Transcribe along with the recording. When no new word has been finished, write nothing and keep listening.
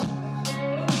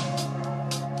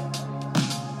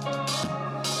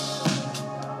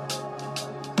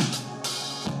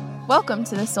Welcome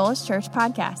to the Solus Church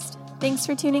podcast. Thanks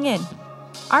for tuning in.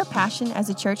 Our passion as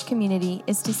a church community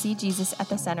is to see Jesus at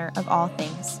the center of all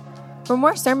things. For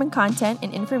more sermon content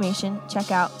and information,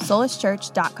 check out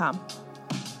soluschurch.com.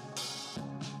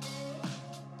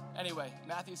 Anyway,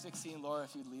 Matthew 16, Laura,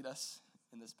 if you'd lead us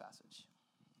in this passage.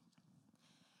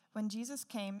 When Jesus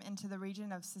came into the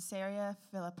region of Caesarea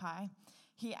Philippi,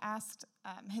 he asked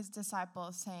his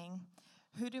disciples, saying,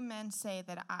 "Who do men say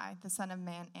that I, the Son of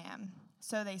Man, am?"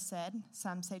 So they said,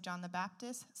 "Some say John the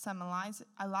Baptist, some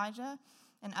Elijah,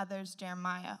 and others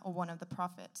Jeremiah or one of the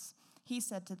prophets." He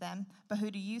said to them, "But who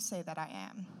do you say that I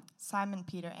am?" Simon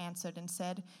Peter answered and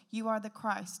said, "You are the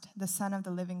Christ, the Son of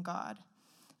the living God."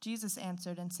 Jesus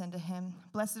answered and said to him,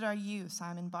 "Blessed are you,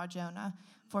 Simon Bar-Jonah,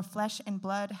 for flesh and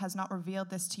blood has not revealed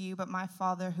this to you, but my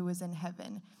Father who is in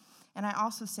heaven. And I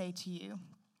also say to you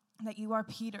that you are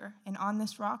Peter, and on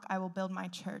this rock I will build my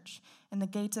church, and the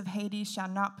gates of Hades shall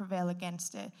not prevail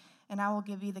against it. And I will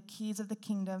give you the keys of the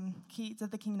kingdom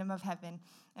of heaven.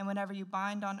 And whatever you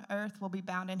bind on earth will be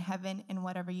bound in heaven, and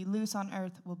whatever you loose on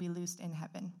earth will be loosed in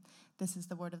heaven." This is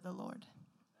the word of the Lord.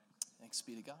 Thanks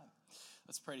be to God.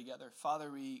 Let's pray together.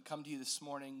 Father, we come to you this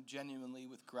morning genuinely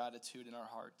with gratitude in our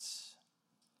hearts.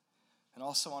 And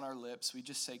also on our lips, we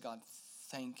just say, God,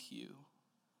 thank you.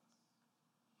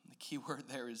 The key word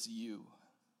there is you.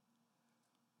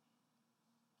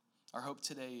 Our hope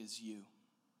today is you.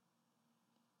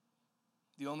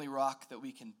 The only rock that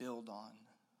we can build on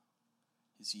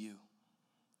is you.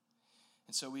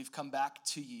 And so we've come back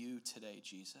to you today,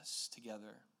 Jesus,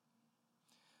 together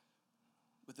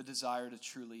with the desire to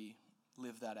truly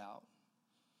live that out.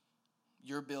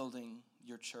 You're building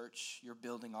your church. You're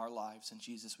building our lives. And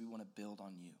Jesus, we want to build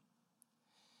on you.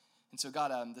 And so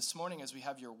God, this morning as we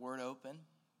have your word open,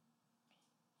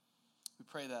 we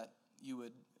pray that you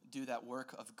would do that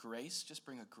work of grace. Just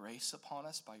bring a grace upon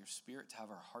us by your Spirit to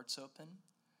have our hearts open,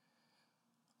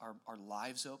 our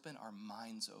lives open, our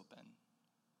minds open,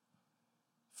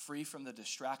 free from the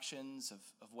distractions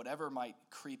of whatever might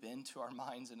creep into our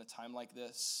minds in a time like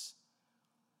this.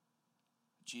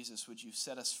 Jesus, would you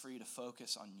set us free to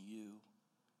focus on you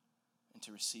and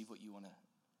to receive what you want to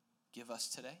give us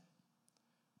today?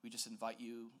 We just invite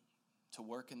you to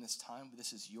work in this time.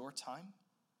 This is your time.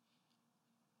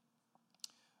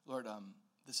 Lord,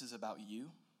 this is about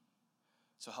you,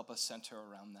 so help us center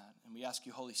around that. And we ask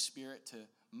you, Holy Spirit, to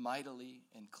mightily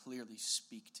and clearly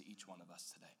speak to each one of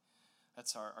us today.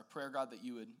 That's our prayer, God, that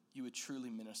you would truly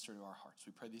minister to our hearts.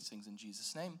 We pray these things in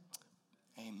Jesus' name.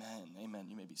 Amen. Amen.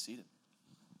 You may be seated.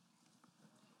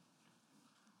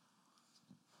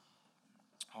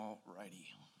 All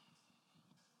righty.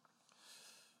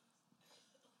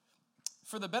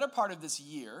 For the better part of this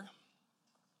year,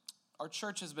 our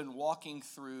church has been walking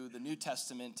through the New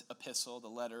Testament epistle, the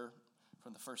letter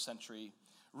from the first century,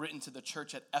 written to the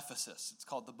church at Ephesus. It's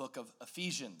called the book of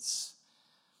Ephesians.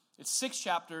 It's 6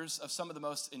 chapters of some of the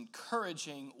most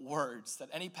encouraging words that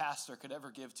any pastor could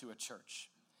ever give to a church.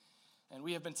 And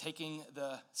we have been taking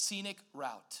the scenic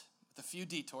route with a few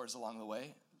detours along the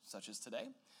way, such as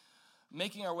today,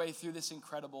 making our way through this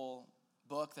incredible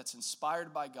book that's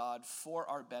inspired by God for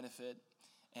our benefit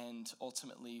and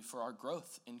ultimately for our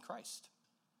growth in Christ.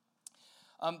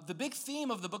 The big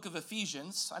theme of the book of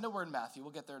Ephesians, I know we're in Matthew,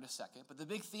 we'll get there in a second, but the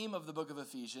big theme of the book of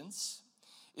Ephesians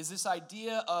is this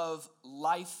idea of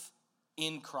life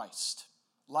in Christ.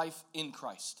 Life in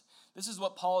Christ. This is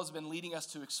what Paul has been leading us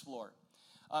to explore.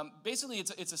 Basically,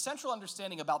 it's a central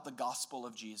understanding about the gospel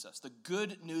of Jesus, the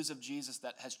good news of Jesus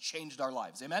that has changed our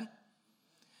lives. Amen?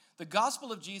 The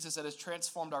gospel of Jesus that has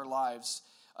transformed our lives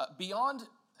beyond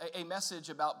a message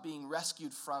about being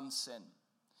rescued from sin,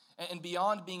 and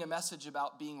beyond being a message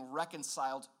about being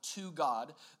reconciled to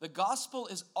God, the gospel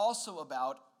is also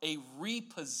about a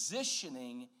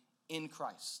repositioning in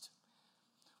Christ.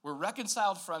 We're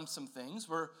reconciled from some things,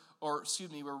 we're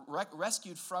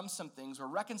rescued from some things, we're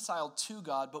reconciled to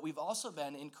God, but we've also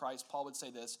been in Christ, Paul would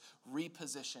say this,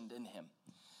 repositioned in him.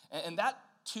 And that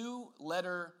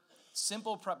 2-letter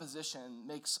simple preposition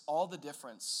makes all the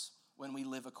difference when we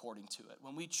live according to it,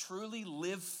 when we truly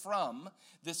live from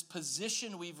this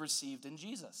position we've received in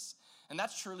Jesus. And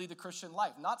that's truly the Christian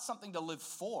life, not something to live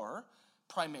for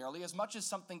primarily, as much as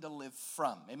something to live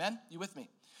from. Amen? You with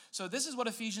me? So this is what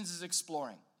Ephesians is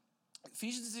exploring.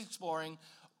 Ephesians is exploring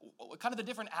kind of the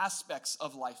different aspects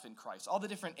of life in Christ, all the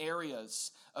different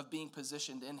areas of being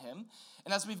positioned in him.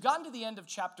 And as we've gotten to the end of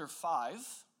chapter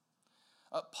 5,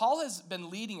 Paul has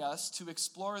been leading us to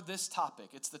explore this topic.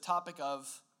 It's the topic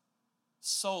of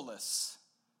Solus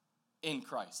in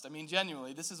Christ. I mean,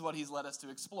 genuinely, this is what he's led us to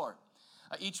explore.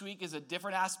 Each week is a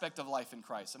different aspect of life in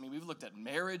Christ. I mean, we've looked at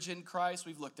marriage in Christ.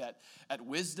 We've looked at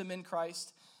wisdom in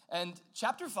Christ. And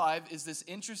chapter 5 is this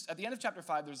at the end of chapter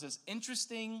 5, there's this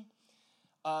interesting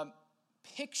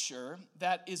picture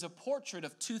that is a portrait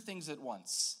of two things at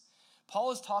once.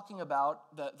 Paul is talking about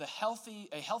a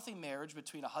healthy marriage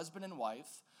between a husband and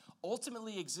wife,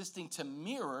 ultimately existing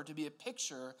to be a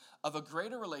picture of a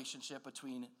greater relationship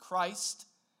between Christ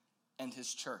and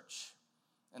his church.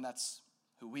 And that's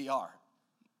who we are.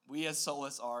 We as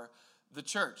Solus are the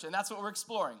church, and that's what we're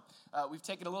exploring. We've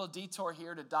taken a little detour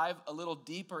here to dive a little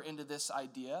deeper into this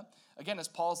idea. Again, as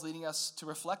Paul's leading us to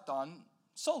reflect on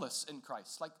Solus in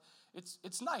Christ. Like,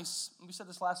 it's nice, we said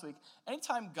this last week,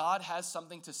 anytime God has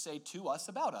something to say to us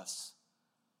about us.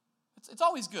 It's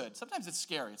always good. Sometimes it's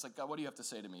scary. It's like, God, what do you have to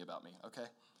say to me about me, okay?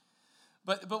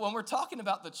 But when we're talking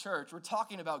about the church, we're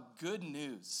talking about good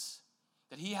news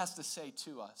that he has to say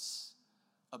to us,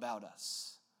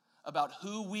 about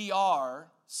who we are,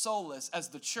 Solus, as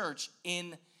the church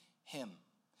in him.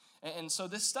 And so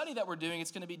this study that we're doing,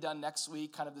 it's going to be done next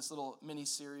week, kind of this little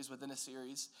mini-series within a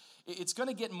series. It's going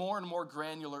to get more and more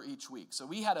granular each week. So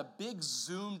we had a big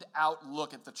zoomed out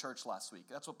look at the church last week.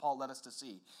 That's what Paul led us to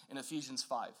see in Ephesians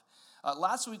 5.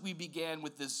 Last week we began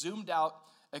with this zoomed out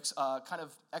kind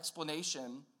of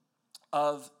explanation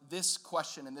of this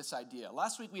question and this idea.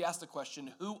 Last week we asked the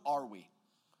question, who are we?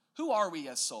 Who are we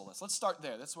as Solus? Let's start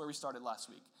there. That's where we started last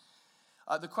week.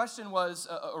 The question was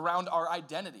around our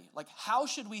identity. Like, how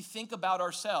should we think about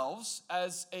ourselves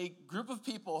as a group of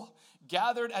people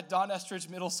gathered at Don Estridge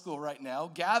Middle School right now,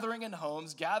 gathering in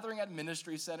homes, gathering at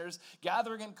ministry centers,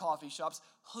 gathering in coffee shops?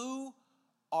 Who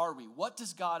are we? What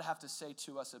does God have to say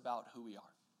to us about who we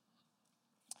are?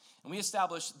 And we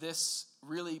established this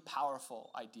really powerful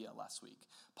idea last week.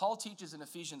 Paul teaches in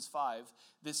Ephesians 5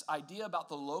 this idea about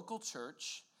the local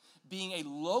church being a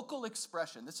local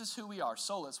expression. This is who we are,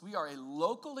 Solus. We are a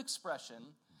local expression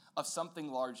of something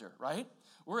larger, right?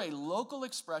 We're a local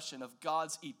expression of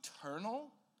God's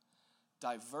eternal,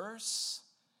 diverse,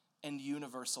 and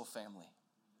universal family.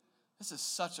 This is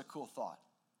such a cool thought.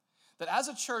 That as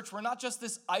a church, we're not just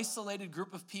this isolated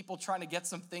group of people trying to get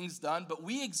some things done, but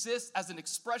we exist as an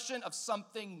expression of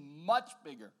something much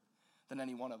bigger than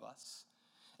any one of us,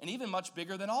 and even much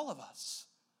bigger than all of us.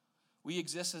 We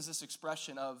exist as this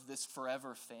expression of this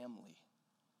forever family.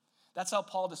 That's how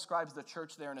Paul describes the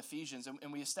church there in Ephesians,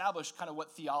 and we established kind of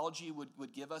what theology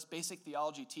would give us. Basic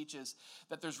theology teaches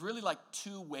that there's really like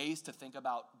two ways to think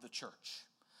about the church.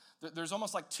 There's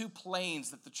almost like two planes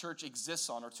that the church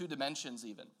exists on, or two dimensions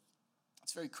even.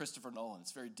 It's very Christopher Nolan.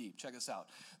 It's very deep. Check this out.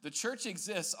 The church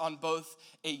exists on both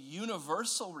a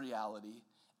universal reality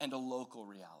and a local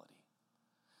reality.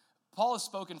 Paul has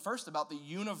spoken first about the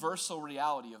universal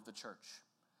reality of the church.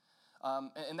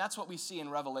 And that's what we see in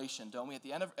Revelation, don't we? At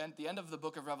the end of the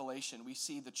book of Revelation, we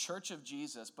see the church of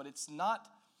Jesus, but it's not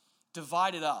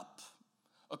divided up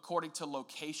according to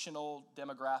locational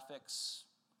demographics.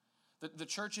 The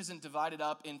church isn't divided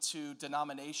up into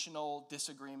denominational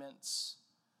disagreements,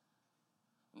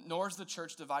 nor is the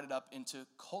church divided up into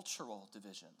cultural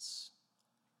divisions.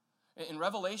 In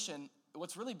Revelation,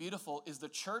 what's really beautiful is the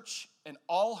church and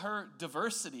all her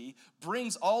diversity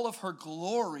brings all of her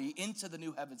glory into the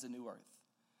new heavens and new earth.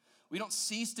 We don't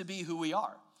cease to be who we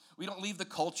are. We don't leave the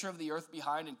culture of the earth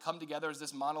behind and come together as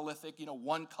this monolithic,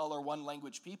 one color, one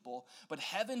language people. But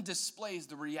heaven displays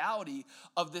the reality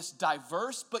of this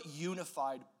diverse but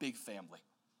unified big family.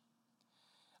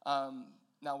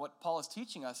 Now, what Paul is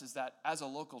teaching us is that as a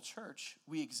local church,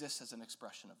 we exist as an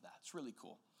expression of that. It's really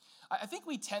cool. I think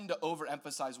we tend to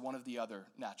overemphasize one of the other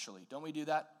naturally. Don't we do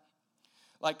that?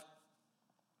 Like,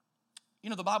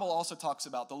 the Bible also talks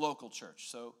about the local church.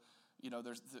 So,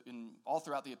 there's all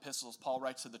throughout the epistles, Paul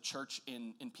writes to the church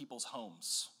in people's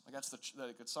homes. Like that's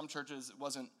some churches it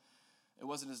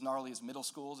wasn't as gnarly as middle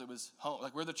schools. It was home.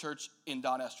 Like we're the church in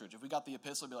Don Estridge. If we got the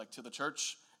epistle, it'd be like to the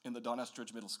church in the Don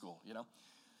Estridge Middle School.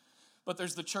 But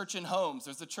there's the church in homes.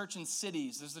 There's the church in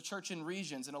cities. There's the church in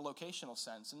regions in a locational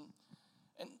sense.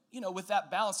 And with that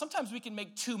balance, sometimes we can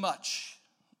make too much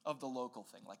of the local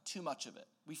thing, like too much of it.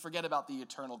 We forget about the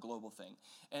eternal global thing.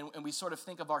 And we sort of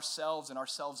think of ourselves and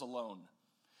ourselves alone.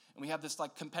 And we have this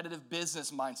like competitive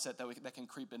business mindset that can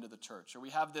creep into the church. Or we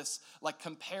have this like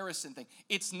comparison thing.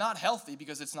 It's not healthy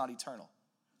because it's not eternal.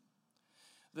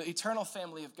 The eternal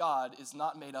family of God is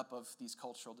not made up of these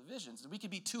cultural divisions. We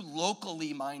could be too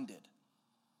locally minded.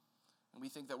 And we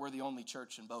think that we're the only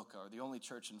church in Boca, or the only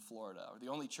church in Florida, or the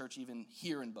only church even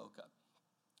here in Boca.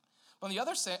 But on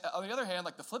the other hand,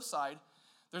 like the flip side,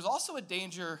 there's also a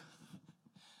danger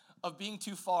of being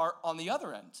too far on the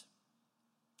other end.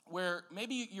 where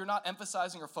maybe you're not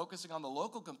emphasizing or focusing on the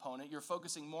local component, you're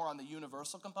focusing more on the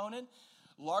universal component,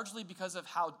 largely because of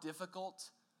how difficult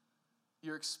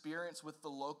your experience with the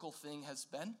local thing has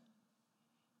been?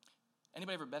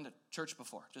 Anybody ever been to church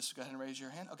before? Just go ahead and raise your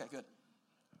hand. Okay, good.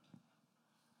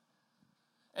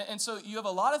 And so you have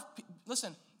a lot of,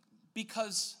 listen,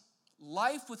 because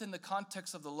life within the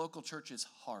context of the local church is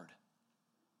hard.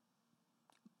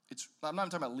 I'm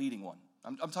not talking about leading one.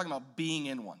 I'm talking about being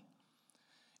in one.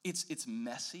 It's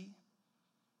messy.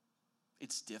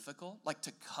 It's difficult. Like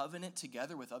to covenant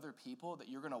together with other people that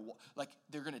you're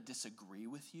they're gonna disagree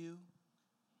with you.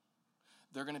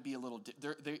 They're gonna be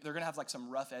they're gonna have like some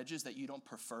rough edges that you don't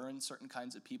prefer in certain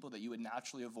kinds of people that you would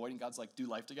naturally avoid. And God's like, do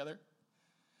life together.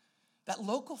 That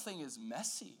local thing is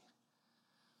messy.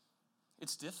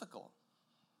 It's difficult.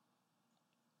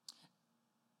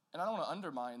 And I don't want to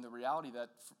undermine the reality that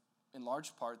in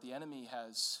large part, the enemy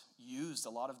has used a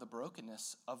lot of the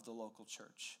brokenness of the local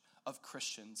church, of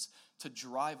Christians, to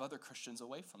drive other Christians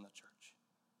away from the church.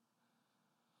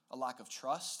 A lack of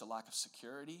trust, a lack of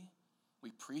security.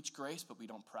 We preach grace, but we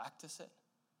don't practice it.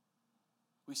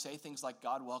 We say things like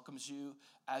God welcomes you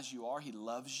as you are. He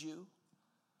loves you.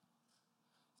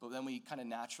 But then we kind of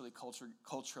naturally,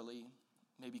 culturally,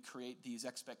 maybe create these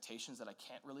expectations that I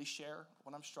can't really share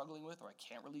what I'm struggling with, or I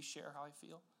can't really share how I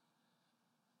feel.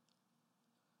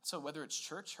 So whether it's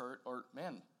church hurt or,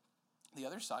 man, the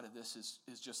other side of this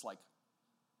is just like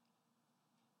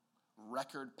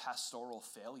record pastoral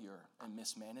failure and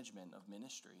mismanagement of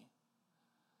ministry.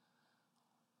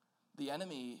 The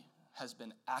enemy has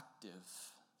been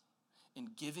active in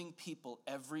giving people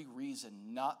every reason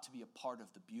not to be a part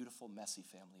of the beautiful, messy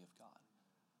family of God.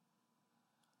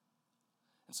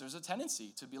 And so there's a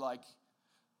tendency to be like,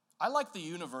 I like the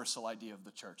universal idea of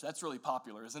the church. That's really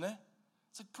popular, isn't it?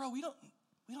 It's like, bro, we don't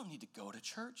need to go to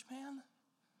church, man.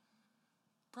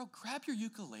 Bro, grab your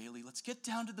ukulele. Let's get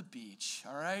down to the beach,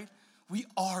 all right? We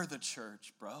are the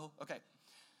church, bro. Okay.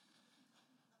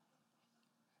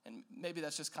 And maybe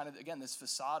that's just kind of, again, this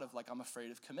facade of like, I'm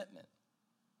afraid of commitment.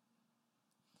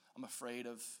 I'm afraid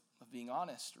of being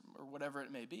honest or whatever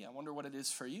it may be. I wonder what it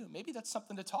is for you. Maybe that's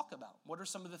something to talk about. What are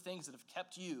some of the things that have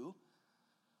kept you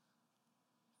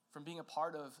from being a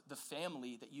part of the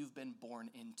family that you've been born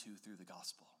into through the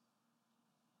gospel?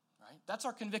 Right? That's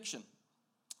our conviction.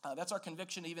 That's our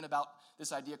conviction even about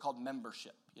this idea called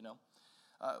membership, you know.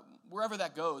 Wherever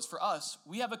that goes, for us,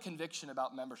 we have a conviction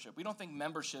about membership. We don't think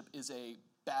membership is a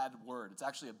bad word. It's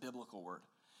actually a biblical word.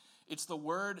 It's the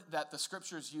word that the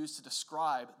scriptures use to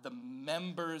describe the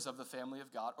members of the family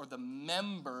of God or the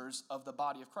members of the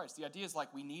body of Christ. The idea is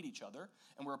like we need each other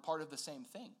and we're a part of the same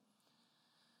thing.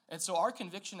 And so our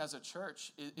conviction as a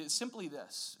church is simply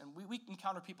this. And we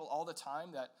encounter people all the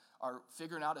time that are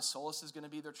figuring out if Solus is going to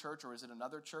be their church or is it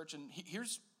another church. And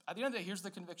at the end of the day, here's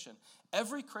the conviction.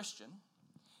 Every Christian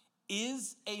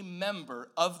is a member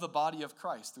of the body of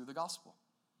Christ through the gospel.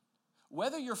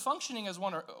 Whether you're functioning as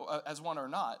one or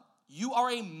not, you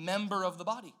are a member of the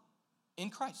body in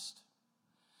Christ.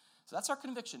 So that's our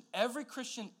conviction. Every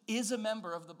Christian is a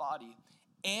member of the body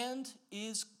and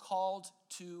is called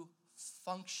to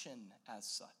function as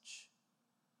such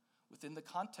within the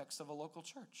context of a local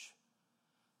church.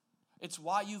 It's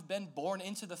why you've been born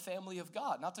into the family of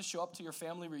God, not to show up to your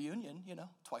family reunion,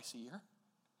 twice a year,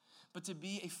 but to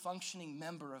be a functioning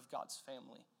member of God's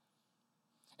family.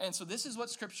 And so this is what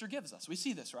Scripture gives us. We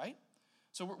see this, right?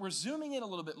 So we're zooming in a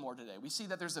little bit more today. We see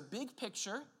that there's a big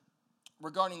picture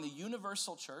regarding the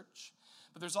universal church,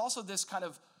 but there's also this kind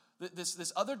of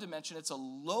this other dimension. It's a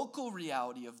local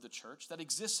reality of the church that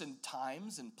exists in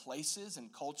times and places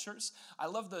and cultures. I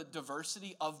love the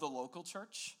diversity of the local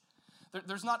church.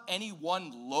 There's not any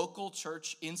one local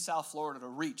church in South Florida to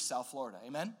reach South Florida,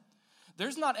 amen?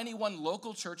 There's not any one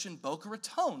local church in Boca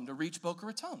Raton to reach Boca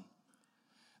Raton.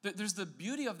 There's the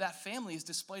beauty of that family is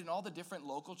displayed in all the different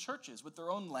local churches with their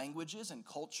own languages and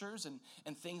cultures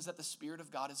and things that the Spirit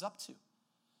of God is up to.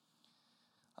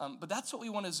 But that's what we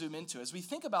want to zoom into. As we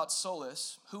think about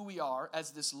Solus, who we are,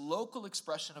 as this local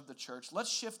expression of the church,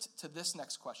 let's shift to this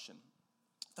next question.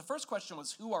 The first question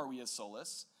was, who are we as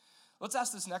Solus? Let's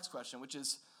ask this next question, which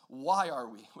is, why are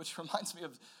we? Which reminds me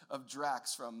of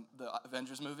Drax from the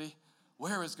Avengers movie.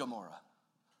 Where is Gamora?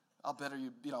 I'll better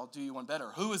you, I'll do you one better.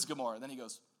 Who is Gamora? Then he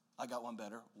goes, I got one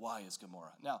better. Why is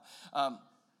Gamora? Now,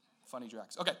 funny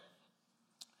Drax. Okay.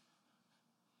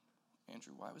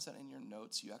 Andrew, why was that in your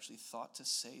notes? You actually thought to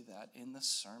say that in the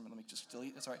sermon. Let me just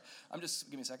delete it. Sorry.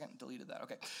 Give me a second. Deleted that.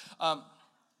 Okay. I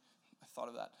thought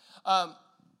of that.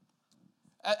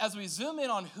 As we zoom in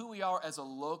on who we are as a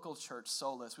local church,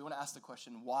 Solus, we want to ask the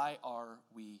question, why are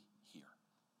we here?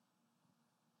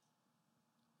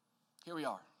 here we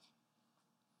are.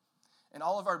 In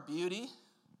all of our beauty,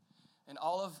 in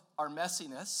all of our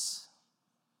messiness,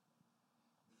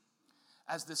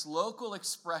 as this local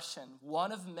expression,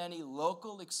 one of many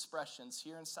local expressions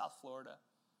here in South Florida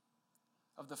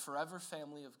of the forever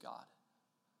family of God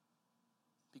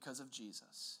because of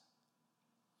Jesus.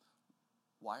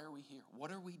 Why are we here?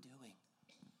 What are we doing?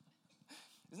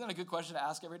 Isn't that a good question to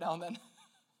ask every now and then?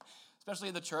 Especially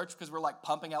in the church, because we're like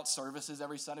pumping out services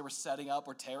every Sunday. We're setting up,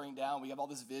 we're tearing down. We have all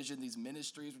this vision, these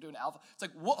ministries. We're doing alpha. It's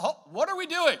like, what are we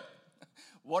doing?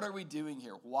 What are we doing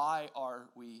here? Why are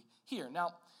we here?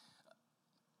 Now,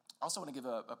 I also want to give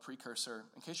a precursor.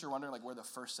 In case you're wondering like where the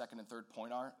first, second, and third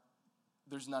point are,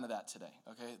 there's none of that today,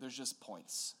 okay? There's just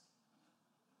points.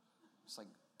 It's like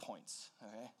points,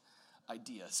 okay?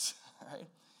 Ideas, all right?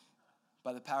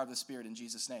 By the power of the Spirit in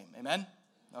Jesus' name. Amen?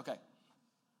 Okay.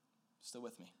 Still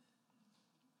with me?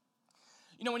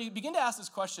 You know, when you begin to ask this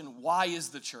question, why is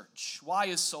the church? Why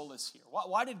is Solus here?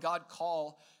 Why did God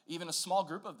call even a small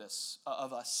group of us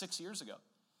 6 years ago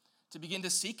to begin to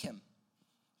seek him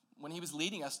when he was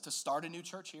leading us to start a new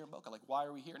church here in Boca? Like, why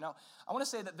are we here? Now, I want to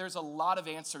say that there's a lot of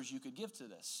answers you could give to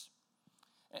this.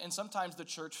 And sometimes the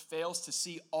church fails to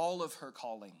see all of her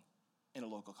calling in a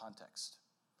local context.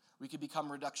 We could become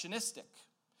reductionistic,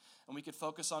 and we could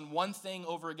focus on one thing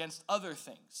over against other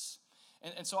things.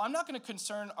 And so I'm not going to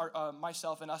concern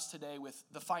myself and us today with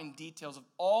the fine details of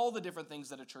all the different things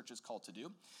that a church is called to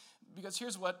do. Because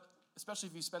here's what, especially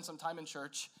if you spend some time in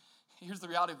church, here's the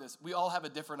reality of this. We all have a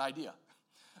different idea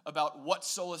about what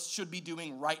Solus should be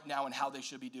doing right now and how they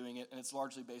should be doing it. And it's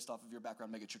largely based off of your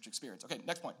background megachurch experience. Okay,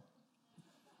 next point.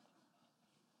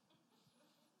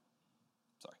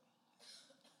 Sorry.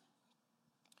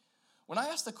 When I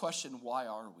ask the question, why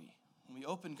are we? When we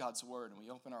open God's word and we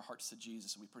open our hearts to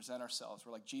Jesus and we present ourselves,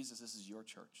 we're like, Jesus, this is your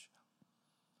church.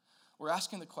 We're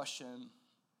asking the question,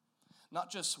 not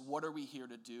just what are we here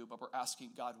to do, but we're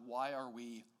asking God, why are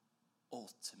we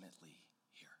ultimately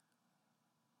here?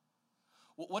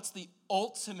 What's the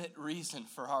ultimate reason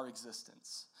for our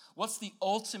existence? What's the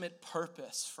ultimate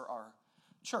purpose for our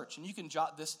church? And you can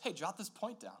jot this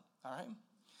point down, all right?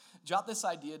 Jot this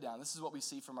idea down. This is what we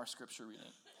see from our scripture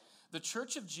reading. The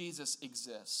church of Jesus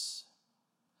exists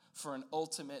for an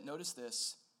ultimate, notice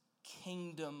this,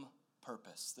 kingdom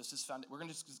purpose. This is found, we're going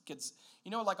to just get,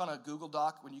 like on a Google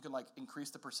Doc when you can like increase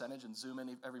the percentage and zoom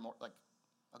in every more, like,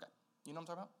 okay. You know what I'm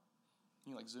talking about?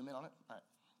 You can like zoom in on it? All right.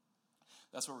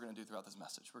 That's what we're going to do throughout this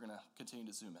message. We're going to continue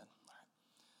to zoom in. All right.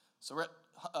 So we're at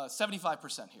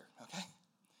 75% here, okay?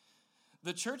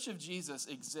 The church of Jesus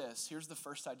exists. Here's the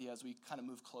first idea as we kind of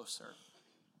move closer.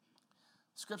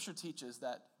 Scripture teaches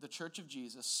that the church of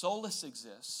Jesus, Solus,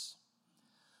 exists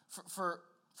for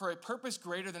a purpose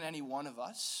greater than any one of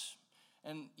us,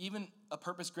 and even a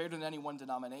purpose greater than any one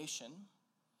denomination.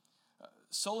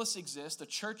 Solus exists, the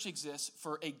church exists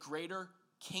for a greater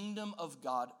kingdom of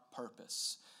God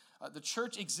purpose. The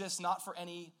church exists not for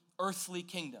any earthly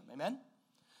kingdom, amen?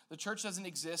 The church doesn't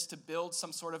exist to build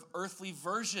some sort of earthly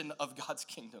version of God's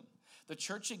kingdom. The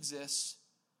church exists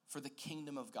for the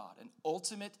kingdom of God, an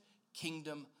ultimate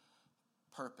kingdom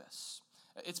purpose.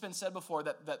 It's been said before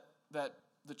that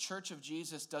the church of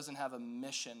Jesus doesn't have a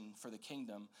mission for the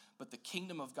kingdom, but the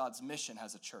kingdom of God's mission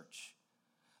has a church.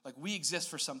 Like we exist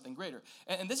for something greater.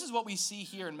 And this is what we see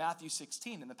here in Matthew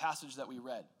 16 in the passage that we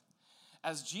read.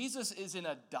 As Jesus is in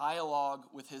a dialogue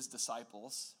with his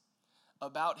disciples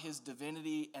about his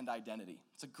divinity and identity.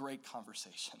 It's a great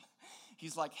conversation.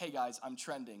 He's like, hey guys, I'm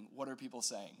trending. What are people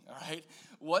saying? All right.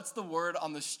 What's the word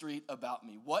on the street about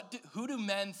me? Who do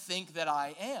men think that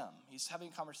I am? He's having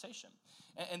a conversation.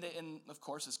 And of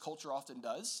course, as culture often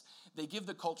does, they give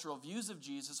the cultural views of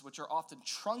Jesus, which are often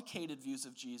truncated views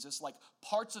of Jesus, like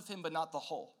parts of him but not the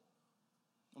whole.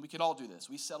 And we could all do this.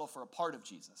 We settle for a part of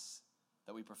Jesus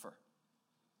that we prefer,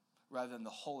 rather than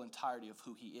the whole entirety of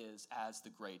who he is as the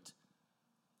great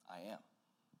I am.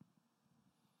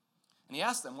 And he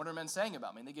asked them, what are men saying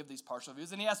about me? And they give these partial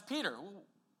views. And he asked Peter,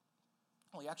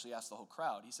 he actually asked the whole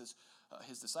crowd. He says,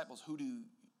 his disciples,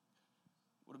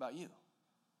 what about you?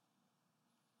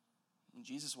 And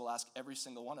Jesus will ask every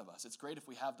single one of us. It's great if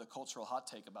we have the cultural hot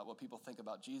take about what people think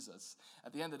about Jesus.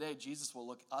 At the end of the day, Jesus will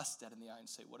look us dead in the eye and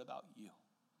say, what about you?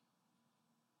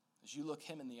 As you look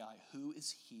him in the eye, who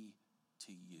is he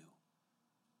to you?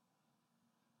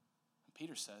 And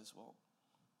Peter says,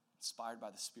 inspired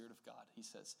by the Spirit of God, he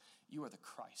says, you are the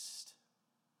Christ.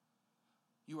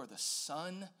 You are the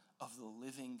Son of the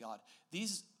living God.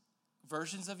 These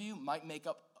versions of you might make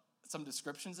up some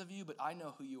descriptions of you, but I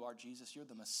know who you are, Jesus. You're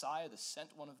the Messiah, the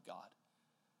sent one of God,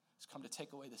 who's come to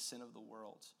take away the sin of the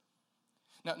world.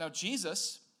 Now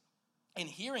Jesus in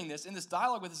hearing this, in this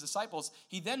dialogue with his disciples,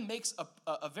 he then makes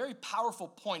a very powerful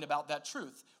point about that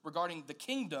truth regarding the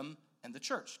kingdom and the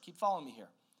church. Keep following me here.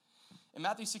 In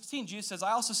Matthew 16, Jesus says,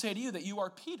 I also say to you that you are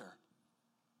Peter.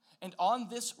 And on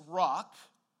this rock,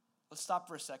 let's stop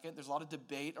for a second. There's a lot of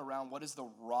debate around what is the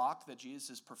rock that Jesus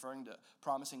is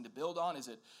promising to build on. Is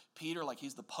it Peter, like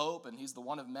he's the Pope and he's the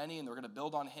one of many and they're going to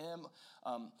build on him?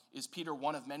 Is Peter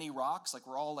one of many rocks? Like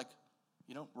we're all like,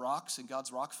 rocks in God's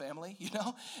rock family,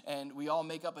 and we all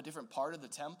make up a different part of the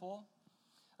temple.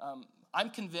 I'm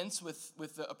convinced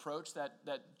with the approach that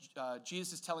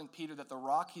Jesus is telling Peter that the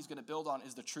rock he's going to build on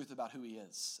is the truth about who he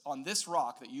is. On this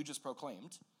rock that you just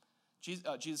proclaimed,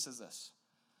 Jesus says this,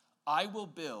 I will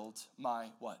build my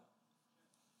what?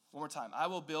 One more time. I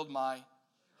will build my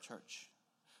church.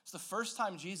 It's the first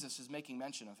time Jesus is making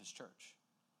mention of his church.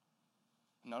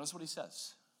 Notice what he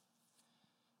says.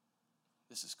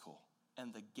 This is cool.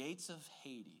 And the gates of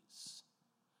Hades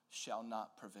shall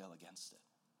not prevail against it.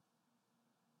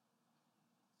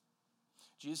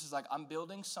 Jesus is like, I'm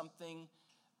building something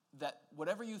that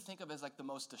whatever you think of as like the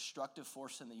most destructive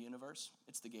force in the universe,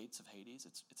 it's the gates of Hades,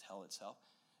 it's hell itself.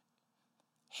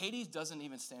 Hades doesn't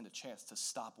even stand a chance to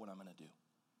stop what I'm going to do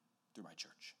through my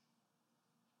church.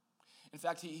 In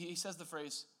fact, he says the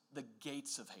phrase, the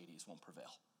gates of Hades won't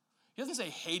prevail. He doesn't say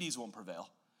Hades won't prevail.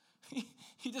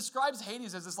 He describes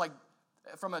Hades as this like,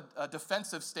 from a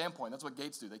defensive standpoint. That's what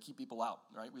gates do. They keep people out,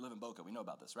 right? We live in Boca. We know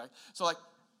about this, right? So like,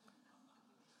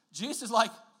 Jesus is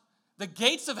like, the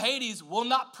gates of Hades will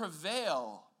not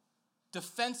prevail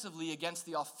defensively against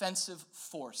the offensive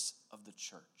force of the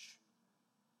church.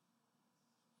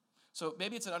 So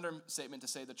maybe it's an understatement to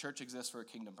say the church exists for a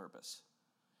kingdom purpose.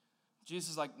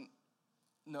 Jesus is like,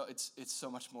 no, it's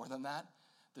so much more than that.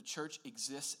 The church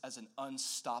exists as an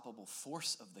unstoppable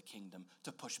force of the kingdom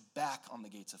to push back on the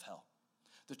gates of hell.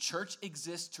 The church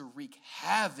exists to wreak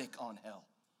havoc on hell.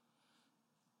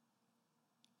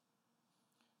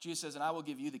 Jesus says, and I will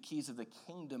give you the keys of the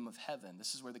kingdom of heaven.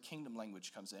 This is where the kingdom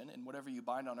language comes in. And whatever you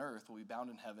bind on earth will be bound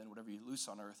in heaven. Whatever you loose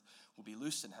on earth will be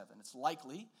loosed in heaven. It's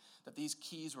likely that these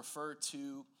keys refer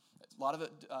to a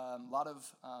lot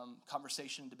of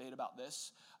conversation and debate about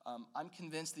this. I'm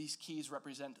convinced these keys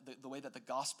represent the way that the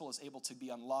gospel is able to be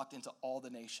unlocked into all the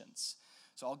nations.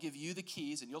 So I'll give you the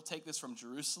keys, and you'll take this from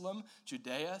Jerusalem,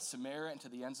 Judea, Samaria, and to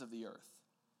the ends of the earth.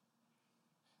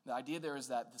 The idea there is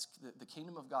that the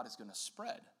kingdom of God is going to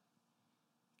spread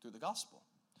through the gospel.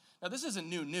 Now, this isn't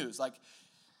new news. Like,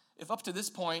 if up to this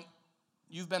point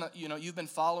you've been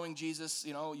following Jesus,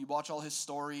 you watch all his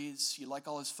stories, you like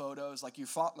all his photos, like you're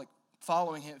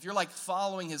following him. If you're like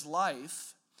following his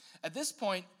life, at this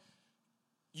point,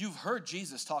 you've heard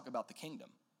Jesus talk about the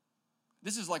kingdom.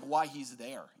 This is like why he's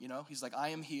there. He's like, I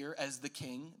am here as the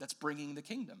king that's bringing the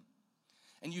kingdom,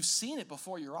 and you've seen it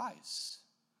before your eyes.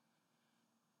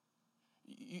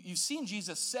 You've seen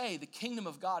Jesus say the kingdom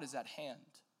of God is at hand.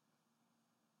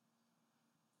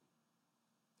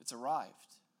 It's arrived.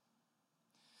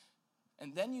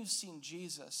 And then you've seen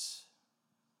Jesus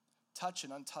touch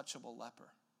an untouchable leper,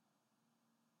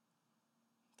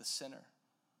 the sinner,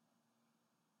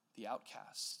 the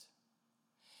outcast.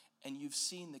 And you've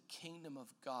seen the kingdom of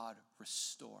God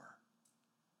restore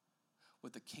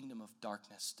what the kingdom of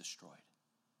darkness destroyed.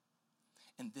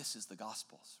 And this is the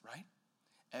Gospels, right?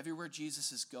 Everywhere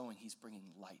Jesus is going, he's bringing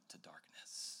light to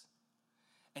darkness.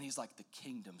 And he's like, the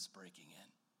kingdom's breaking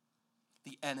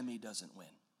in. The enemy doesn't win.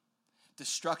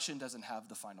 Destruction doesn't have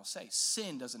the final say.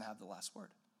 Sin doesn't have the last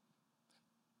word.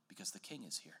 Because the king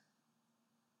is here.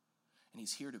 And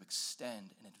he's here to extend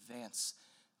and advance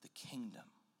the kingdom.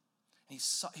 And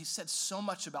he said so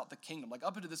much about the kingdom. Like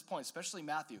up until this point, especially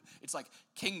Matthew, it's like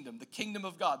kingdom, the kingdom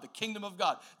of God, the kingdom of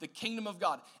God, the kingdom of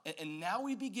God. And now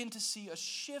we begin to see a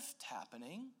shift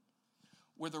happening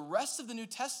where the rest of the New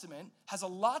Testament has a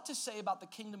lot to say about the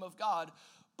kingdom of God,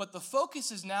 but the focus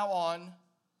is now on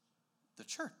the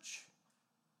church.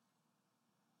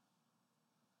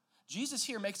 Jesus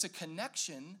here makes a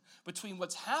connection between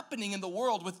what's happening in the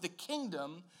world with the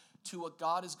kingdom to what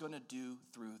God is going to do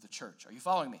through the church. Are you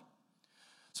following me?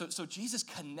 So Jesus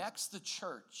connects the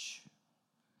church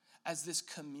as this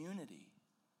community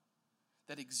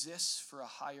that exists for a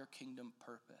higher kingdom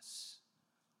purpose.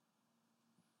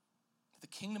 The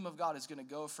kingdom of God is going to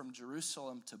go from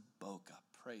Jerusalem to Boca.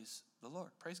 Praise the Lord.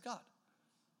 Praise God.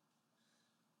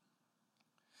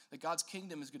 That God's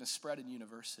kingdom is going to spread in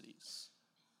universities.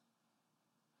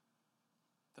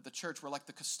 That the church, we're like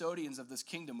the custodians of this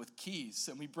kingdom with keys,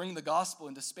 and we bring the gospel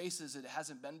into spaces it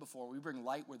hasn't been before. We bring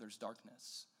light where there's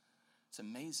darkness. It's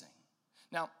amazing.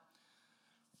 Now,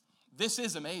 this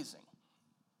is amazing,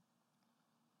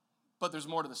 but there's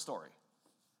more to the story,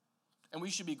 and we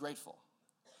should be grateful.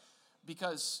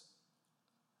 because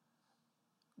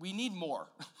we need more.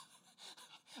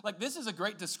 Like, this is a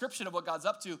great description of what God's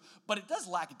up to, but it does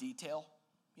lack detail,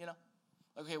 you know?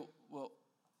 Okay, well,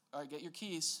 all right, get your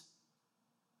keys.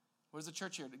 Where's the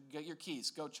church here? Get your keys.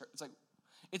 Go church. It's like,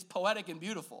 it's poetic and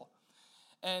beautiful.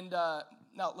 And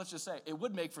now, let's just say, it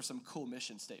would make for some cool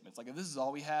mission statements. Like, if this is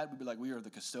all we had, we'd be like, we are the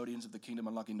custodians of the kingdom,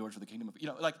 unlocking doors for the kingdom of,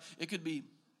 like, it could be,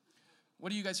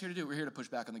 what are you guys here to do? We're here to push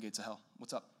back on the gates of hell.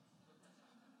 What's up?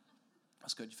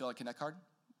 That's good. You feel like Connect card?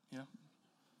 You know?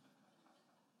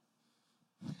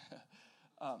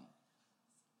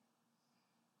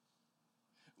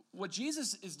 What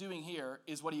Jesus is doing here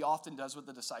is what he often does with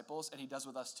the disciples, and he does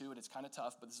with us too, and it's kind of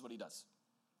tough, but this is what he does.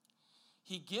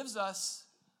 He gives us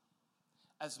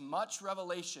as much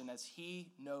revelation as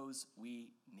he knows we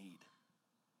need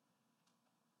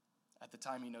at the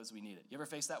time he knows we need it. You ever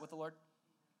face that with the Lord?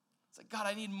 It's like, God,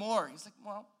 I need more. He's like,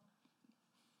 well,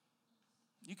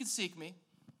 you can seek me.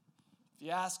 If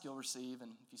you ask, you'll receive,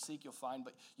 and if you seek, you'll find.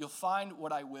 But you'll find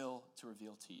what I will to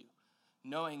reveal to you,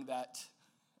 knowing that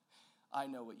I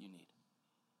know what you need.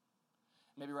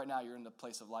 Maybe right now you're in the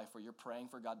place of life where you're praying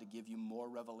for God to give you more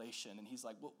revelation, and he's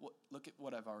like, well, look at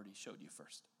what I've already showed you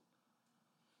first.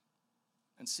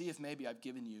 And see if maybe I've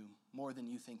given you more than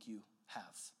you think you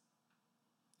have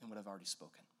in what I've already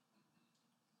spoken.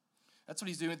 That's what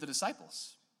he's doing with the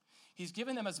disciples. He's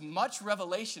given them as much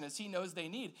revelation as he knows they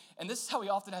need. And this is how he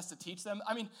often has to teach them.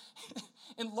 I mean,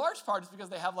 in large part, it's because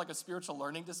they have like a spiritual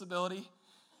learning disability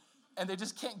and they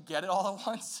just can't get it all at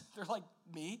once. They're like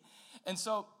me. And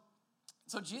so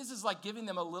Jesus is like giving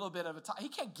them a little bit of a time. He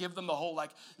can't give them the whole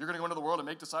like, you're going to go into the world and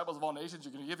make disciples of all nations.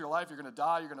 You're going to give your life. You're going to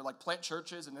die. You're going to like plant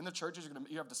churches. And in the churches,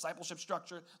 you have discipleship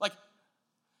structure. Like,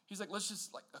 he's like, let's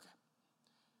just like, okay.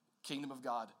 Kingdom of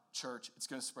God, church, it's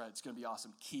going to spread. It's going to be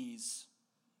awesome. Keys,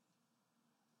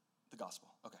 the gospel.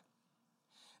 Okay.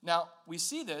 Now, we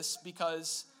see this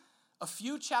because a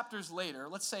few chapters later,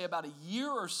 let's say about a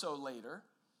year or so later,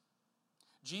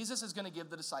 Jesus is going to give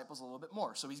the disciples a little bit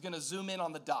more. So he's going to zoom in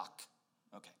on the dock.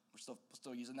 Okay, we're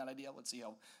still using that idea. Let's see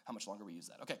how much longer we use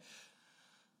that. Okay.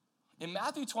 In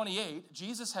Matthew 28,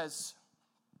 Jesus has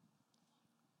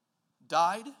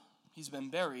died. He's been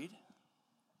buried.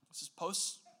 This is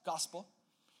post-gospel.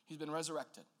 He's been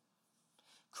resurrected.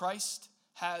 Christ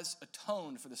has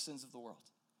atoned for the sins of the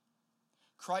world.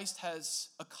 Christ has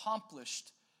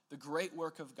accomplished the great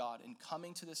work of God in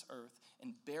coming to this earth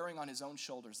and bearing on his own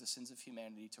shoulders the sins of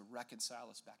humanity to reconcile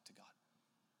us back to God.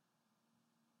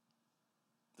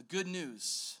 The good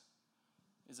news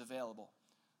is available.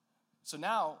 So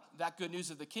now that good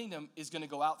news of the kingdom is going to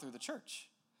go out through the church.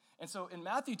 And so in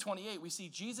Matthew 28, we see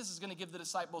Jesus is going to give the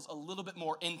disciples a little bit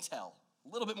more intel.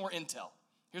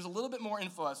 Here's a little bit more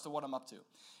info as to what I'm up to.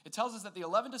 It tells us that the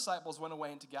 11 disciples went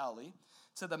away into Galilee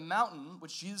to the mountain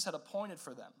which Jesus had appointed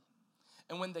for them.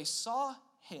 And when they saw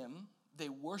him, they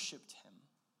worshiped him.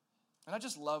 And I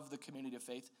just love the community of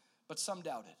faith, but some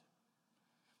doubted.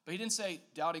 But he didn't say,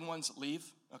 doubting ones leave,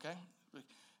 okay?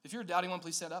 If you're a doubting one,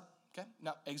 please stand up, okay?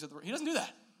 Now, exit the room. He doesn't do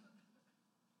that.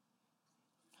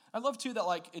 I love, too, that,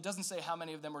 like, it doesn't say how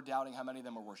many of them were doubting, how many of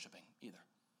them were worshiping either.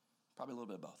 Probably a little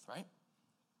bit of both, right?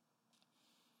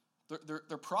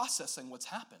 They're processing what's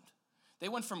happened. They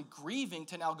went from grieving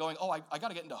to now going, I got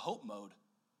to get into hope mode.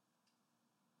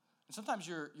 And sometimes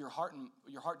your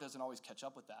heart doesn't always catch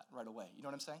up with that right away. You know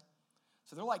what I'm saying?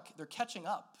 So they're catching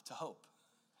up to hope.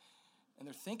 And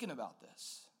they're thinking about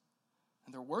this.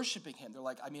 And they're worshiping him. They're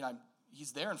like,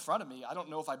 he's there in front of me. I don't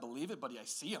know if I believe it, but I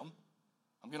see him.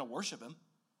 I'm going to worship him.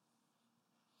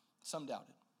 Some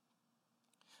doubted.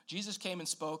 Jesus came and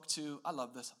spoke to, I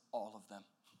love this, all of them.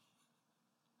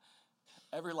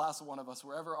 Every last one of us,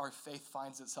 wherever our faith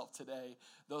finds itself today,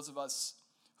 those of us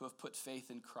who have put faith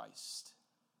in Christ.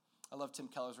 I love Tim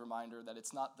Keller's reminder that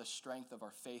it's not the strength of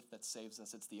our faith that saves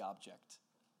us, it's the object.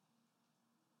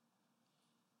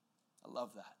 I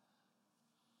love that.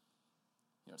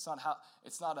 You know,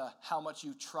 it's not how much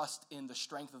you trust in the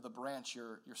strength of the branch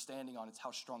you're standing on, it's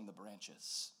how strong the branch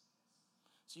is.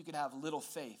 So you can have little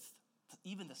faith,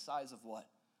 even the size of what?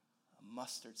 A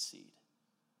mustard seed.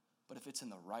 But if it's in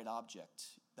the right object,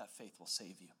 that faith will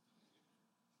save you.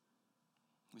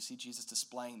 We see Jesus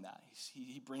displaying that.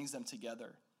 He brings them together.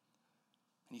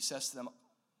 And he says to them,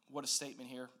 what a statement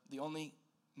here. The only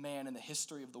man in the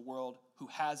history of the world who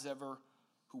has ever,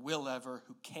 who will ever,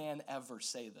 who can ever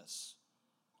say this.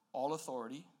 All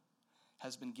authority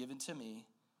has been given to me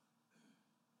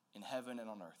in heaven and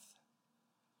on earth.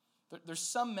 There's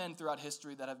some men throughout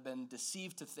history that have been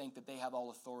deceived to think that they have all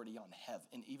authority on heaven,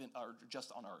 and even or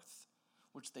just on earth,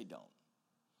 which they don't.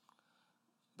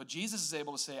 But Jesus is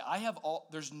able to say,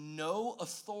 there's no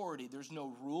authority, there's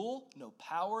no rule, no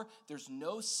power, there's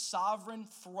no sovereign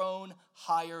throne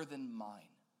higher than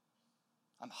mine.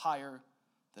 I'm higher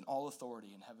than all authority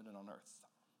in heaven and on earth.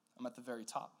 I'm at the very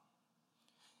top.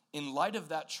 In light of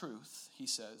that truth, he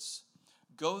says,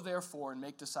 go therefore and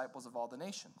make disciples of all the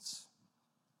nations.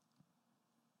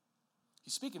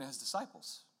 He's speaking to his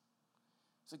disciples.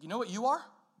 He's like, you know what you are?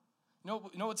 You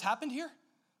know what's happened here?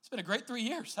 It's been a great 3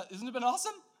 years. Isn't it been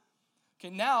awesome? Okay,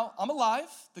 now I'm alive.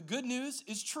 The good news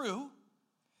is true.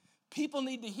 People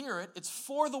need to hear it. It's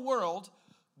for the world.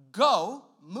 Go,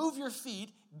 move your feet,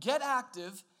 get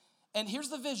active, and here's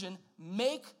the vision: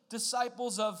 make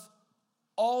disciples of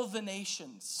all the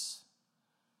nations.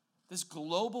 This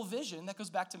global vision that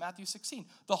goes back to Matthew 16.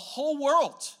 The whole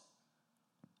world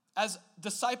as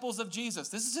disciples of Jesus.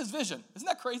 This is his vision. Isn't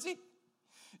that crazy?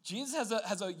 Jesus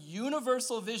has a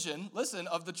universal vision, listen,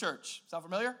 of the church. Sound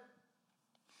familiar?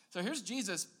 So here's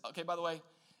Jesus, okay, by the way,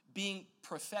 being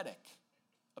prophetic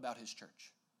about his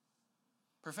church.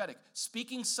 Prophetic,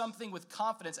 speaking something with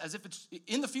confidence as if it's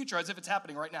in the future, as if it's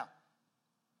happening right now.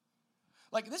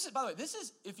 Like this is, by the way, this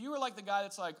is, if you were like the guy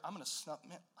that's like, I'm going to snuff,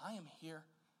 man, I am here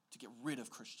to get rid of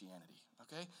Christianity,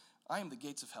 okay? I am the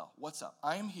gates of hell. What's up?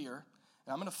 I am here,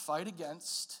 and I'm going to fight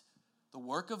against the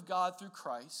work of God through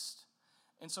Christ.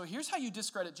 And so here's how you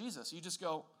discredit Jesus. You just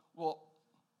go, well,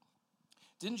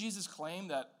 didn't Jesus claim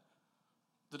that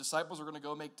the disciples were going to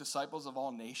go make disciples of all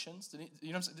nations? Didn't he,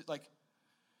 you know what I'm saying? Like,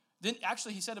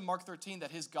 actually, he said in Mark 13 that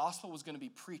his gospel was going to be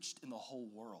preached in the whole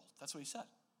world. That's what he said.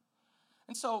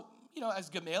 And so, as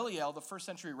Gamaliel, the first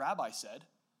century rabbi, said,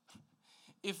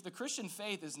 if the Christian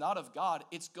faith is not of God,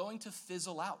 it's going to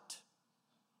fizzle out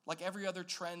like every other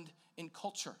trend in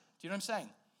culture. Do you know what I'm saying?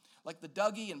 Like the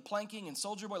Dougie and planking and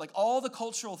Soldier Boy, like all the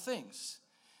cultural things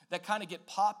that kind of get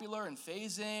popular and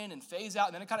phase in and phase out,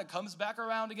 and then it kind of comes back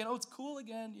around again. Oh, it's cool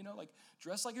again, like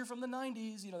dress like you're from the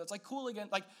 90s, that's like cool again.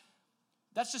 Like,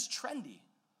 that's just trendy.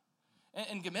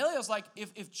 And Gamaliel's like,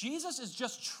 if Jesus is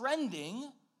just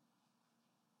trending,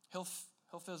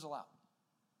 he'll fizzle out.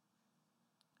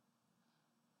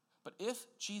 But if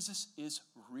Jesus is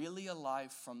really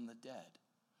alive from the dead,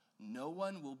 no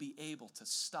one will be able to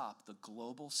stop the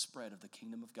global spread of the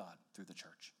kingdom of God through the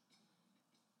church.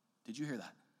 Did you hear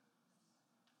that?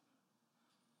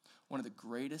 One of the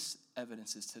greatest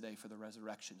evidences today for the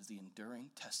resurrection is the enduring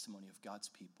testimony of God's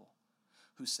people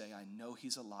who say, I know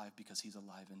he's alive because he's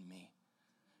alive in me.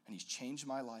 And he's changed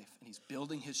my life, and he's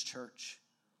building his church.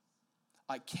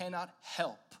 I cannot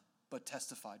help but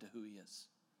testify to who he is.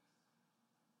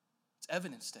 It's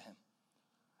evidence to him.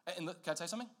 And look, can I tell you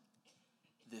something?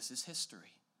 This is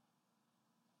history.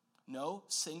 No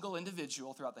single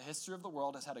individual throughout the history of the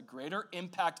world has had a greater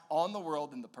impact on the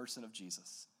world than the person of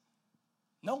Jesus.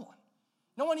 No one.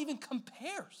 No one even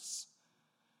compares.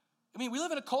 I mean, we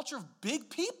live in a culture of big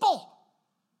people.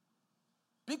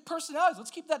 Big personalities.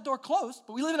 Let's keep that door closed.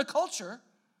 But we live in a culture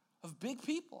of big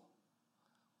people.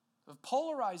 Of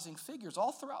polarizing figures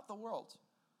all throughout the world.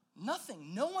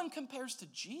 Nothing. No one compares to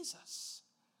Jesus.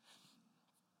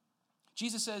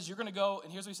 Jesus says, you're going to go,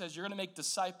 and here's what he says, you're going to make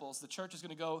disciples. The church is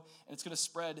going to go, and it's going to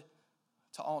spread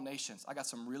to all nations. I got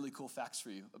some really cool facts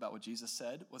for you about what Jesus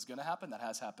said was going to happen. That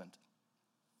has happened.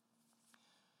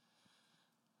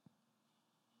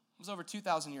 It was over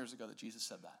 2,000 years ago that Jesus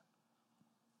said that.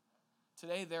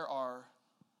 Today, there are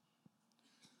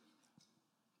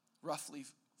roughly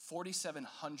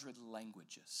 4,700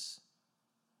 languages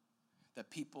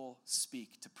that people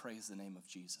speak to praise the name of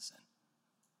Jesus in.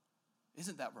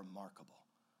 Isn't that remarkable?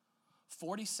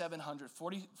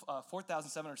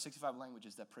 4,765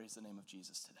 languages that praise the name of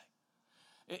Jesus today.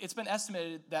 It's been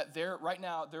estimated that right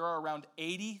now there are around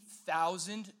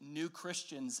 80,000 new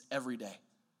Christians every day.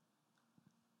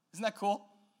 Isn't that cool?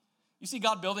 You see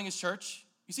God building his church.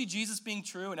 You see Jesus being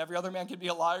true, and every other man can be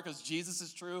a liar because Jesus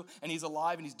is true, and he's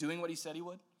alive, and he's doing what he said he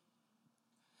would.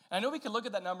 And I know we can look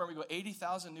at that number and we go,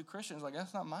 80,000 new Christians. Like,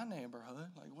 that's not my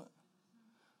neighborhood. Like, what?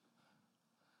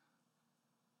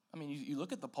 I mean, you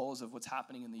look at the polls of what's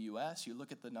happening in the U.S., you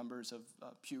look at the numbers of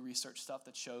Pew Research stuff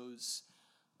that shows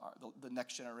the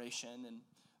next generation and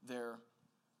their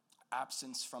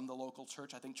absence from the local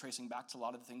church, I think tracing back to a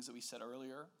lot of the things that we said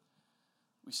earlier.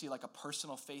 We see like a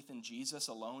personal faith in Jesus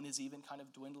alone is even kind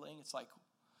of dwindling. It's like,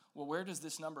 well, where does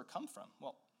this number come from?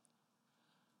 Well,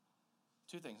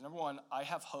 two things. Number one, I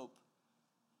have hope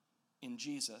in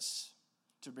Jesus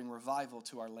to bring revival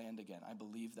to our land again. I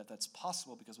believe that that's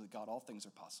possible because with God all things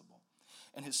are possible.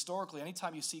 And historically,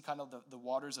 anytime you see kind of the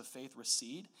waters of faith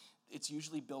recede, it's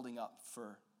usually building up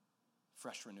for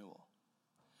fresh renewal.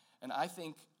 And I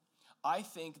think I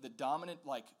think the dominant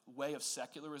way of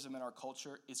secularism in our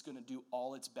culture is going to do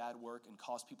all its bad work and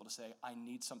cause people to say, I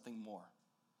need something more.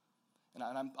 And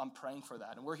I'm praying for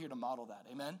that, and we're here to model that,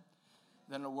 amen?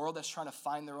 Then in a world that's trying to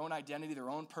find their own identity, their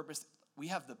own purpose, we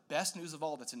have the best news of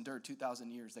all that's endured 2,000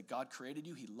 years, that God created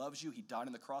you, he loves you, he died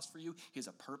on the cross for you, he has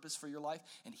a purpose for your life,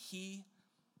 and he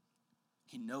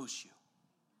knows you.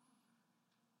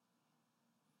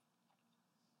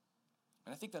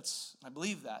 And I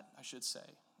believe that, I should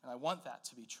say, and I want that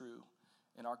to be true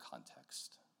in our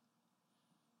context.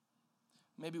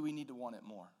 Maybe we need to want it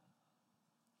more.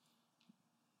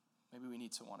 Maybe we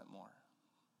need to want it more.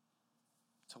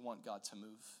 To want God to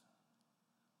move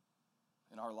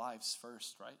in our lives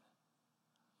first, right?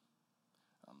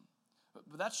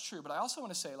 But that's true. But I also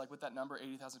want to say, with that number,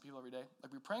 80,000 people every day,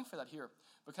 we're praying for that here.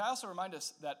 But can I also remind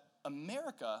us that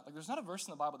America, there's not a verse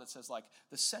in the Bible that says,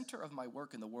 the center of my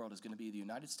work in the world is going to be the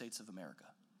United States of America.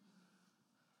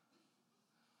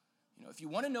 If you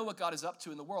want to know what God is up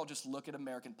to in the world, just look at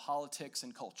American politics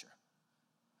and culture.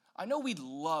 I know we'd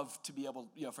love to be able,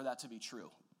 for that to be true.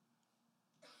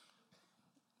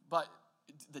 But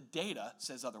the data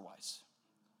says otherwise.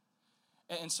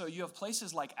 And so you have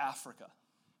places like Africa,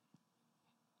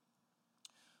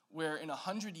 where in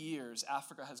 100 years,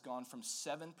 Africa has gone from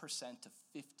 7% to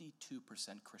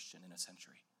 52% Christian in a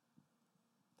century.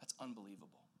 That's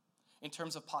unbelievable. In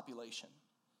terms of population,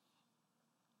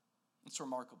 it's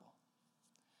remarkable.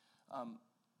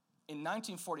 In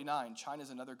 1949, China is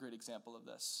another great example of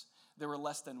this. There were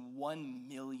less than 1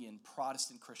 million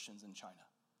Protestant Christians in China.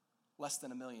 Less than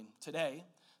 1 million. Today,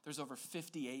 there's over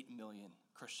 58 million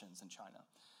Christians in China.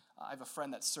 I have a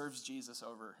friend that serves Jesus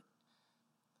over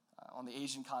on the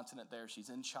Asian continent there. She's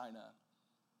in China.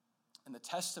 And the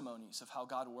testimonies of how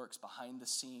God works behind the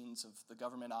scenes of the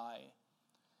government eye.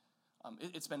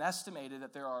 It's been estimated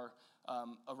that there are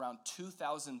around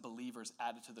 2,000 believers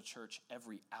added to the church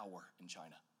every hour in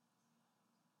China.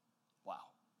 Wow.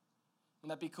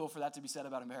 Wouldn't that be cool for that to be said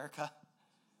about America?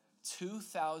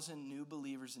 2,000 new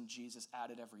believers in Jesus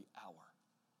added every hour.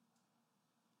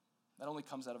 That only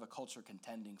comes out of a culture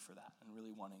contending for that and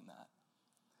really wanting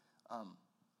that.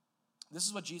 This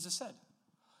is what Jesus said.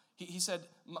 He said,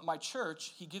 my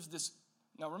church, he gives this,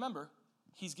 now remember,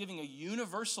 he's giving a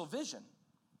universal vision.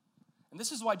 And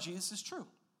this is why Jesus is true.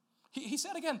 He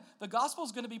said again, the gospel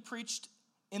is going to be preached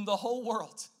in the whole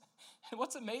world. And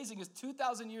what's amazing is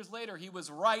 2,000 years later, he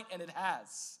was right, and it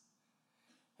has.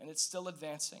 And it's still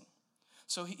advancing.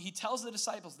 So he tells the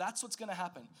disciples, that's what's going to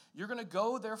happen. You're going to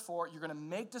go, therefore, you're going to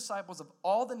make disciples of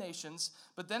all the nations.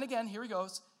 But then again, here he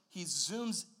goes. He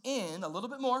zooms in a little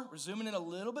bit more. We're zooming in a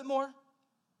little bit more.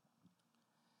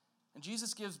 And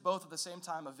Jesus gives both at the same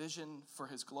time a vision for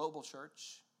his global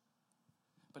church,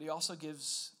 but he also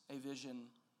gives a vision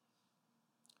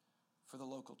for the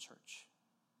local church.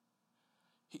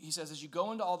 He says, as you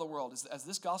go into all the world, as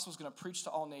this gospel is going to preach to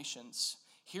all nations,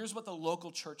 here's what the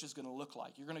local church is going to look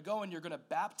like. You're going to go and you're going to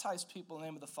baptize people in the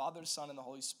name of the Father, the Son, and the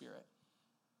Holy Spirit.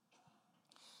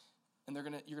 And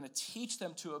you're going to teach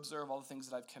them to observe all the things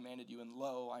that I've commanded you. And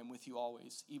lo, I am with you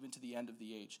always, even to the end of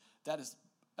the age. That is,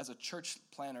 as a church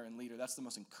planner and leader, that's the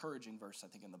most encouraging verse, I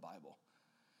think, in the Bible.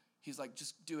 He's like,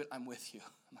 just do it, I'm with you.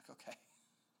 I'm like, okay.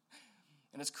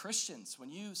 And as Christians, when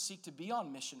you seek to be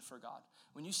on mission for God,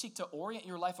 when you seek to orient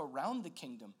your life around the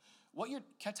kingdom, can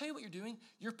I tell you what you're doing?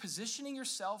 You're positioning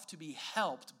yourself to be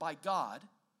helped by God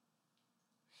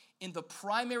in the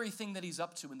primary thing that he's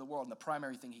up to in the world and the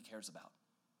primary thing he cares about.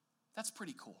 That's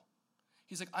pretty cool.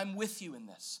 He's like, I'm with you in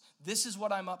this. This is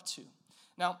what I'm up to.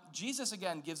 Now, Jesus,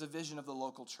 again, gives a vision of the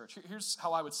local church. Here's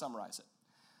how I would summarize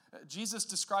it. Jesus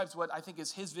describes what I think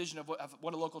is his vision of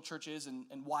what a local church is and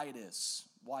why it is.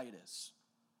 Why it is.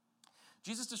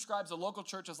 Jesus describes a local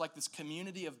church as like this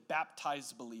community of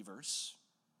baptized believers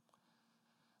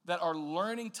that are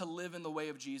learning to live in the way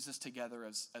of Jesus together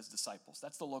as disciples.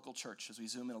 That's the local church as we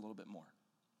zoom in a little bit more.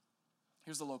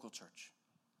 Here's the local church.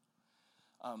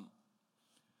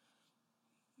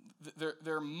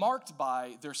 They're marked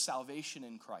by their salvation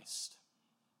in Christ.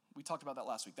 We talked about that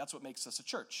last week. That's what makes us a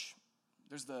church.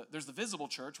 There's the visible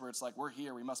church where it's like, we're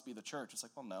here, we must be the church. It's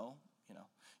like, well, no,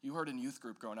 You heard in youth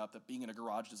group growing up that being in a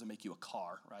garage doesn't make you a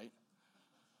car, right?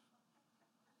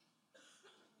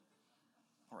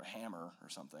 Or a hammer or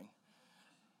something.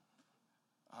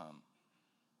 I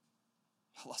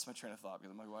lost my train of thought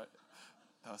because I'm like, what?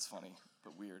 That was funny,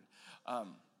 but weird.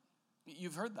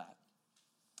 You've heard that.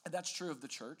 And that's true of the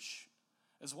church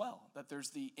as well, that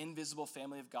there's the invisible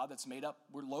family of God that's made up,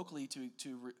 we're locally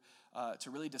to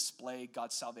really display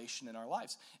God's salvation in our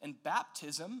lives. And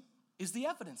baptism is the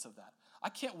evidence of that. I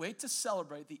can't wait to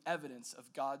celebrate the evidence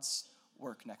of God's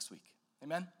work next week.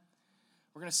 Amen?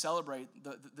 We're going to celebrate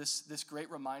this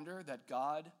great reminder that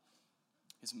God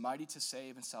is mighty to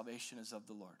save and salvation is of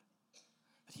the Lord.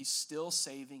 That he's still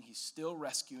saving, he's still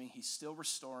rescuing, he's still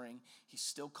restoring, he's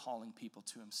still calling people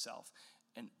to himself,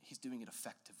 and he's doing it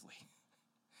effectively.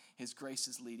 His grace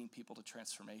is leading people to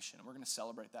transformation, and we're going to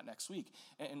celebrate that next week.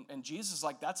 And Jesus is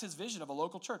like, that's his vision of a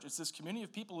local church. It's this community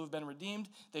of people who have been redeemed.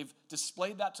 They've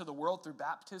displayed that to the world through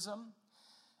baptism,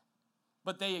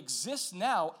 but they exist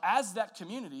now as that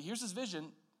community. Here's his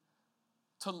vision,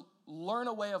 to learn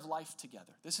a way of life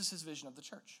together. This is his vision of the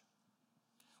church.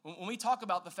 When we talk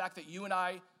about the fact that you and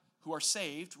I, who are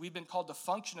saved, we've been called to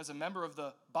function as a member of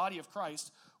the body of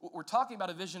Christ, we're talking about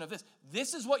a vision of this.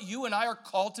 This is what you and I are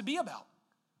called to be about.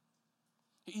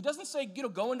 He doesn't say,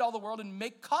 go into all the world and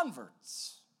make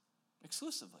converts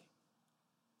exclusively.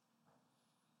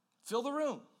 Fill the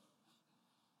room.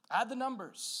 Add the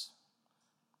numbers.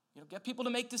 Get people to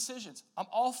make decisions. I'm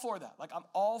all for that. I'm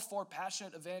all for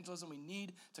passionate evangelism. We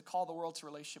need to call the world to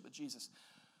relationship with Jesus.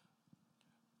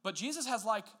 But Jesus has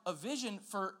a vision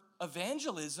for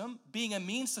evangelism being a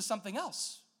means to something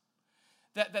else.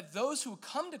 That those who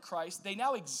come to Christ, they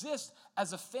now exist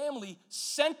as a family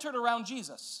centered around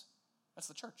Jesus. That's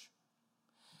the church.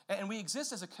 And we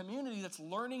exist as a community that's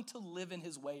learning to live in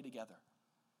his way together.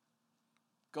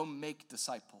 Go make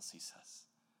disciples, he says.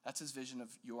 That's his vision of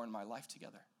your and my life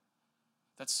together.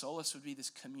 That Solus would be this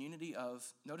community of,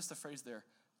 notice the phrase there,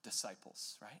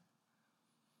 disciples, right?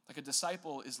 A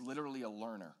disciple is literally a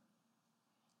learner.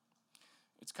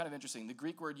 It's kind of interesting. The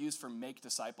Greek word used for make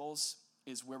disciples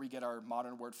is where we get our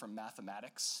modern word for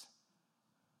mathematics.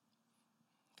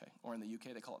 Okay, or in the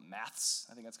UK, they call it maths.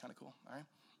 I think that's kind of cool, all right?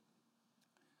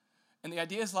 And the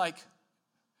idea is I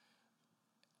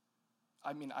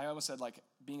almost said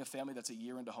being a family that's a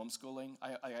year into homeschooling.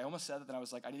 I almost said that, then I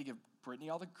was I need to give Brittany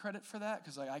all the credit for that,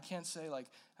 because I can't say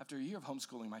after a year of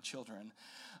homeschooling my children.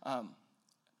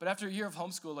 But after a year of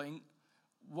homeschooling,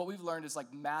 what we've learned is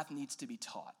math needs to be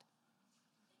taught.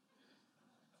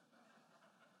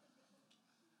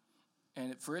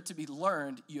 And for it to be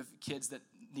learned, you have kids that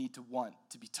need to want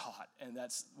to be taught. And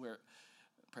that's where,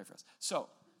 pray for us. So,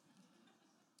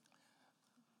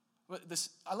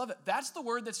 I love it. That's the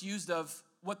word that's used of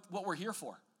what we're here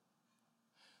for.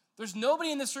 There's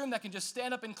nobody in this room that can just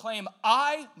stand up and claim,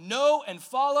 I know and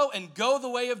follow and go the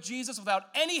way of Jesus without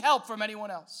any help from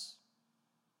anyone else.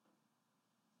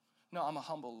 No, I'm a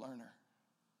humble learner.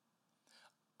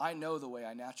 I know the way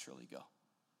I naturally go.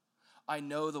 I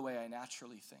know the way I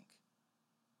naturally think.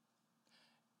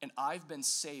 And I've been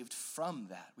saved from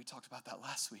that. We talked about that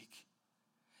last week.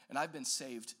 And I've been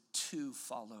saved to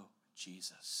follow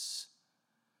Jesus,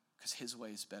 because his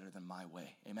way is better than my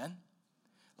way. Amen?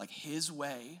 His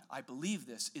way, I believe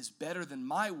this, is better than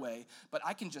my way, but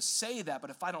I can just say that, but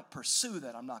if I don't pursue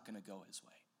that, I'm not going to go his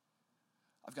way.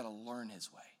 I've got to learn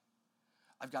his way.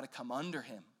 I've got to come under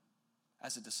him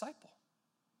as a disciple.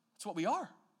 That's what we are.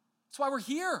 That's why we're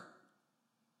here.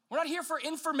 We're not here for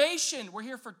information. We're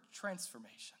here for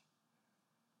transformation.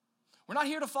 We're not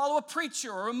here to follow a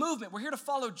preacher or a movement. We're here to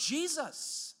follow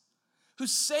Jesus, who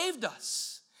saved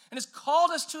us and has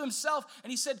called us to himself.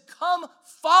 And he said, come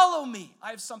follow me. I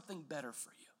have something better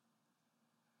for you.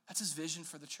 That's his vision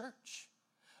for the church.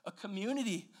 A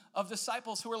community of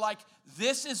disciples who are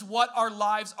this is what our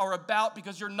lives are about,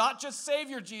 because you're not just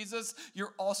Savior, Jesus,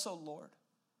 you're also Lord.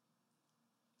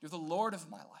 You're the Lord of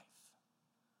my life.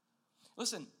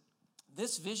 Listen,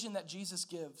 this vision that Jesus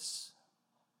gives,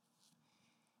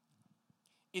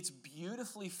 it's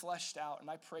beautifully fleshed out, and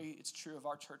I pray it's true of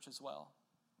our church as well.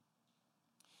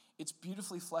 It's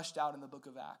beautifully fleshed out in the book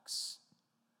of Acts,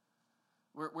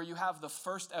 where you have the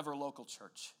first ever local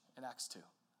church in Acts 2.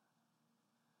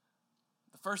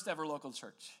 The first ever local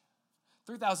church.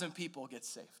 3,000 people get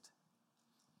saved.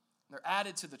 They're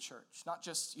added to the church, not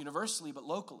just universally, but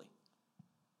locally.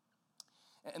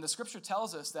 And the scripture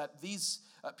tells us that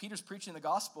Peter's preaching the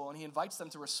gospel, and he invites them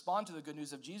to respond to the good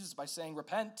news of Jesus by saying,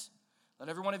 repent, let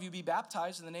every one of you be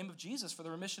baptized in the name of Jesus for the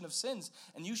remission of sins,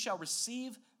 and you shall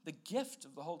receive the gift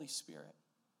of the Holy Spirit.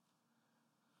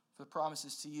 For the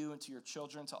promises to you and to your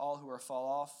children, to all who are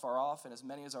far off, and as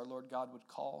many as our Lord God would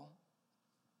call.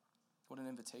 What an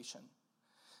invitation.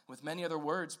 With many other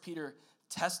words, Peter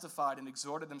testified and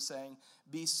exhorted them, saying,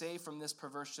 be saved from this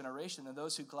perverse generation. And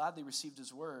those who gladly received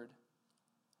his word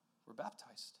were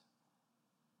baptized.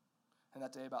 And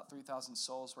that day about 3,000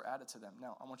 souls were added to them.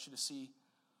 Now, I want you to see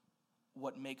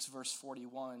what makes verse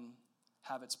 41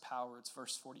 have its power. It's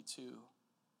verse 42.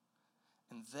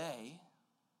 And they,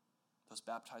 those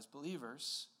baptized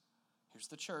believers, here's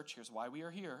the church, here's why we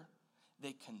are here,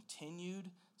 they continued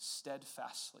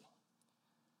steadfastly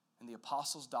in the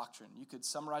apostles' doctrine. You could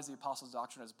summarize the apostles'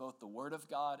 doctrine as both the word of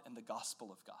God and the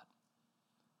gospel of God.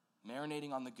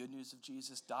 Marinating on the good news of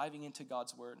Jesus, diving into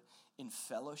God's word. In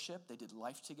fellowship, they did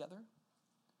life together.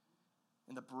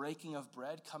 In the breaking of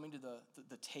bread, coming to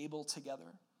the table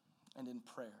together. And in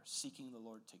prayer, seeking the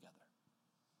Lord together.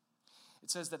 It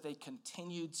says that they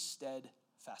continued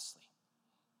steadfastly.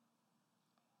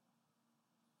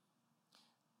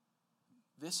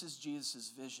 This is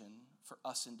Jesus' vision for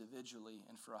us individually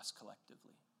and for us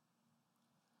collectively.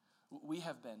 We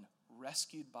have been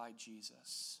rescued by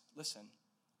Jesus. Listen,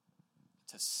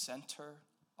 to center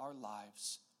our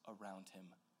lives around him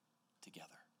together.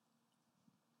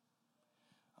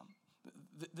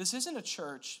 This isn't a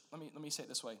church, let me say it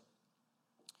this way.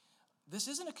 This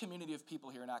isn't a community of people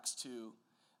here in Acts 2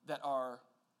 that are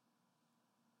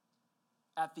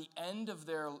at the end of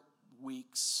their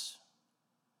weeks,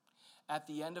 at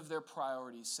the end of their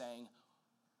priorities saying,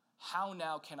 how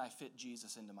now can I fit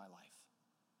Jesus into my life?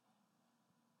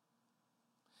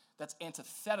 That's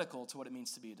antithetical to what it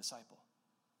means to be a disciple.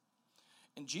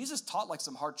 And Jesus taught like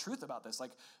some hard truth about this.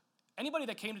 Like anybody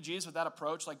that came to Jesus with that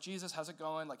approach, like, Jesus, how's it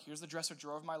going? Like, here's the dresser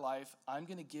drawer of my life. I'm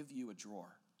going to give you a drawer.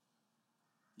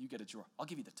 You get a drawer. I'll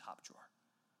give you the top drawer.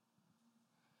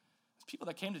 There's people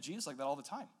that came to Jesus like that all the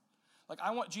time. Like,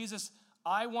 I want Jesus,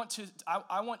 I want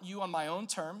you on my own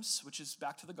terms, which is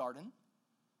back to the garden.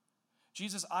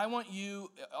 Jesus, I want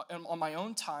you on my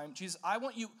own time. Jesus, I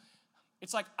want you,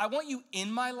 it's like, I want you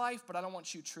in my life, but I don't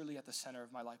want you truly at the center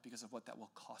of my life because of what that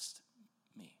will cost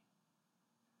me.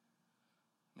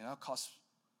 I mean, that'll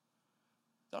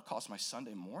cost my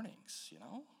Sunday mornings, you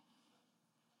know?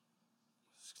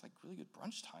 It's like really good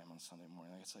brunch time on Sunday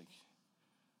morning. Like, it's like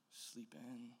sleep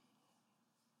in.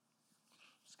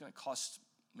 It's going to cost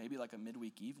maybe like a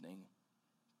midweek evening.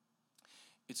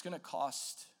 It's going to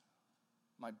cost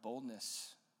my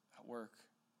boldness at work.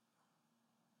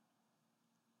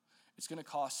 It's going to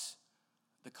cost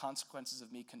the consequences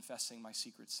of me confessing my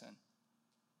secret sin.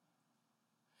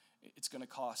 It's going to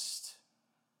cost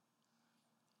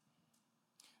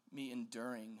me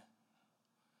enduring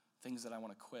things that I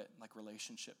want to quit, like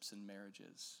relationships and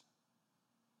marriages.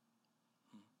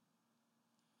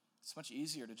 It's much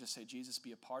easier to just say, Jesus,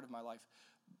 be a part of my life.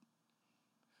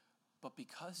 But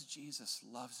because Jesus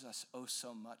loves us oh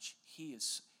so much, he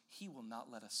will not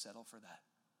let us settle for that.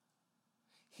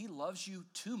 He loves you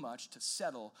too much to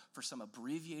settle for some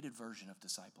abbreviated version of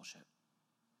discipleship.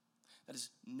 That is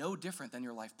no different than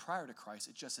your life prior to Christ.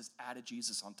 It just has added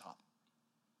Jesus on top.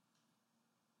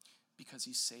 Because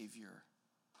he's Savior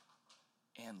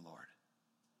and Lord.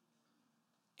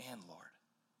 And Lord.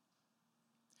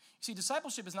 You see,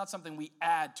 discipleship is not something we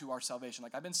add to our salvation.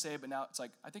 Like, I've been saved, but now it's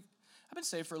like, I think I've been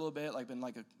saved for a little bit, like been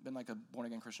like a born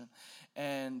again Christian.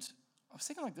 And I was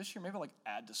thinking like this year, maybe like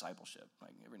add discipleship,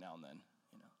 like every now and then,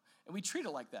 you know. And we treat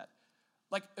it like that.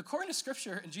 Like, according to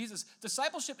Scripture and Jesus,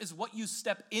 discipleship is what you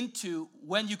step into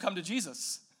when you come to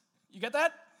Jesus. You get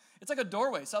that? It's like a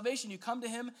doorway. Salvation, you come to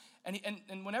him, and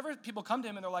whenever people come to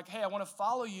him and they're like, hey, I want to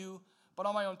follow you, but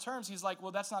on my own terms, he's like,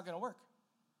 well, that's not going to work.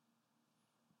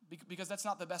 Because that's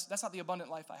not the abundant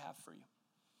life I have for you.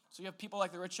 So you have people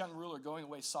like the rich young ruler going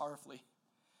away sorrowfully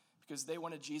because they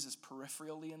wanted Jesus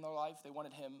peripherally in their life. They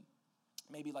wanted him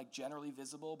maybe like generally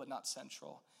visible, but not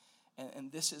central.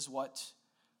 And this is what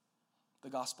the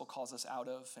gospel calls us out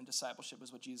of, and discipleship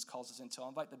is what Jesus calls us into. I'll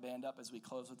invite the band up as we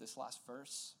close with this last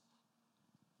verse.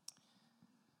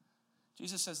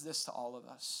 Jesus says this to all of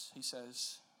us. He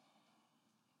says,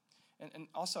 and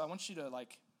also I want you to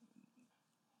like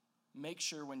make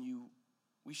sure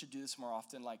we should do this more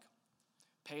often, like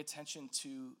pay attention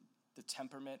to the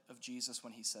temperament of Jesus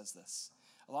when he says this.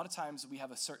 A lot of times we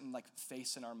have a certain like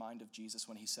face in our mind of Jesus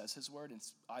when he says his word.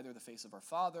 It's either the face of our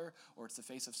Father or it's the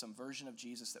face of some version of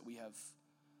Jesus that we have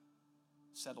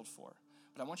settled for.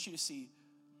 But I want you to see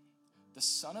the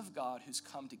Son of God who's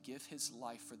come to give his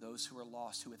life for those who are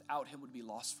lost, who without him would be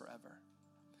lost forever.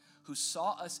 Who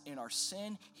saw us in our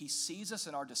sin. He sees us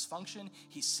in our dysfunction.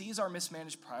 He sees our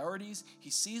mismanaged priorities. He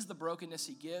sees the brokenness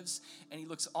he gives. And he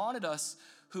looks on at us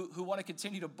who want to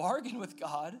continue to bargain with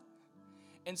God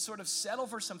and sort of settle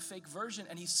for some fake version.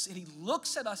 And he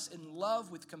looks at us in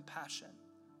love with compassion.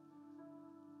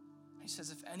 He says,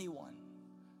 if anyone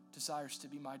desires to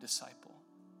be my disciple,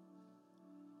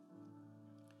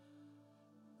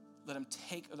 let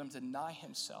him deny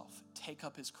himself, take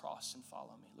up his cross and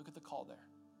follow me. Look at the call there.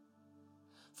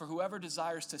 For whoever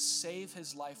desires to save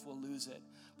his life will lose it,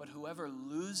 but whoever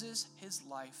loses his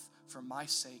life for my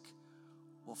sake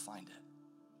will find it.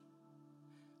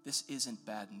 This isn't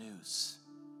bad news.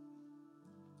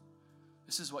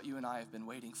 This is what you and I have been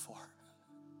waiting for.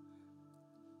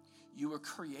 You were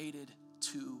created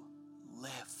to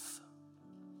live.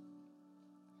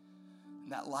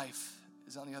 And that life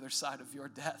is on the other side of your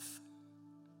death.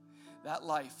 That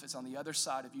life is on the other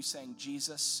side of you saying,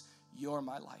 Jesus, you're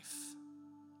my life.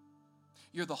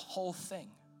 You're the whole thing.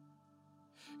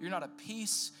 You're not a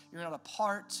piece. You're not a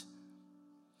part.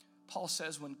 Paul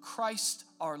says, when Christ,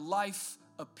 our life,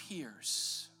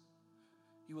 appears,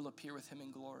 you will appear with him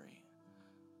in glory.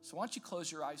 So why don't you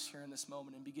close your eyes here in this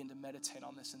moment and begin to meditate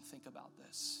on this and think about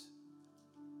this.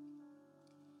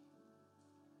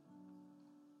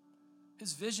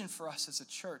 His vision for us as a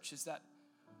church is that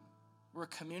we're a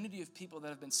community of people that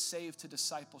have been saved to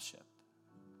discipleship,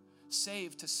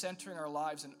 saved to centering our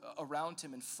lives around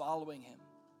him and following him.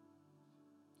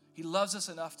 He loves us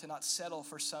enough to not settle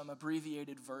for some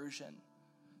abbreviated version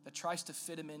that tries to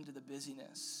fit him into the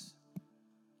busyness.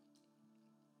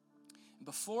 And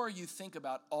before you think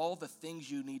about all the things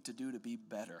you need to do to be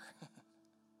better,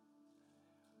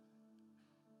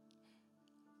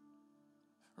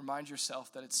 remind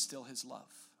yourself that it's still his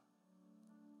love.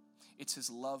 It's his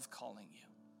love calling you.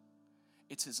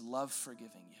 It's his love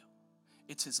forgiving you.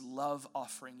 It's his love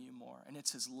offering you more. And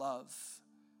it's his love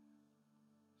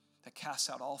that casts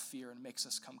out all fear and makes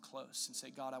us come close and say,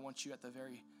 God, I want you at the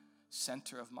very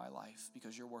center of my life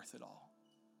because you're worth it all.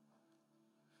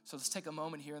 So let's take a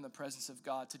moment here in the presence of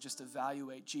God to just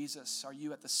evaluate, Jesus, are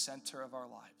you at the center of our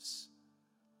lives?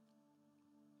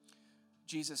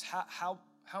 Jesus, how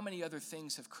many other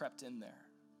things have crept in there?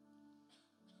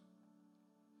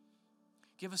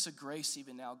 Give us a grace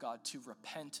even now, God, to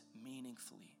repent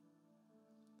meaningfully,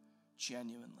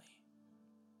 genuinely.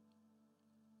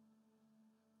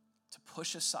 To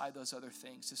push aside those other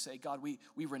things, to say, God, we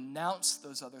renounce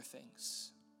those other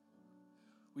things.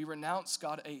 We renounce,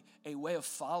 God, a way of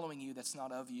following you that's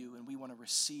not of you, and we want to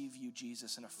receive you,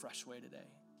 Jesus, in a fresh way today.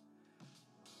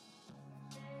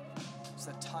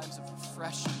 So that times of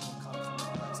refreshing will come from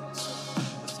your presence.